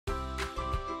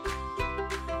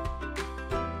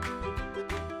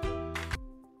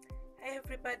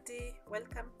everybody,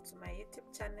 welcome to my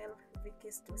YouTube channel,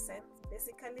 Vickie'S 2CENTS.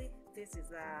 Basically, this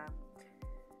is a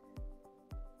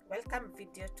welcome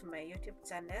video to my YouTube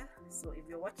channel. So if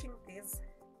you're watching this,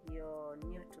 you're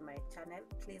new to my channel,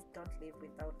 please don't leave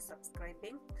without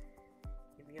subscribing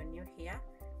if you're new here.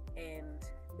 And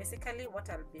basically what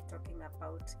I'll be talking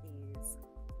about is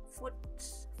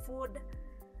food,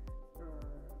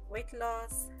 weight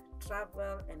loss,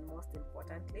 travel, and most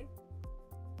importantly,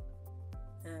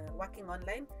 working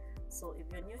online. So if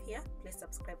you're new here, please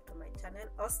subscribe to my channel.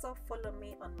 Also follow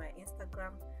me on my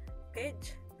Instagram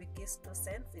page, Vickie'S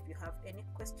 2CENTS, if you have any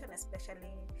question,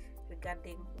 especially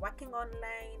regarding working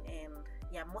online,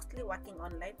 and mostly working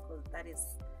online, because that is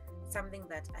something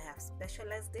that I have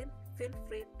specialized in. Feel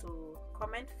free to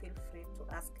comment, feel free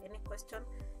to ask any question,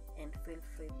 and feel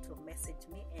free to message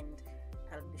me, and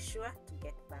I'll be sure to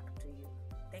get back to you.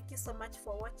 Thank you so much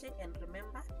for watching, and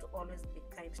remember to always be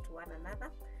kind to one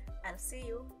another. I'll see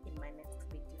you in my next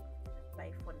video.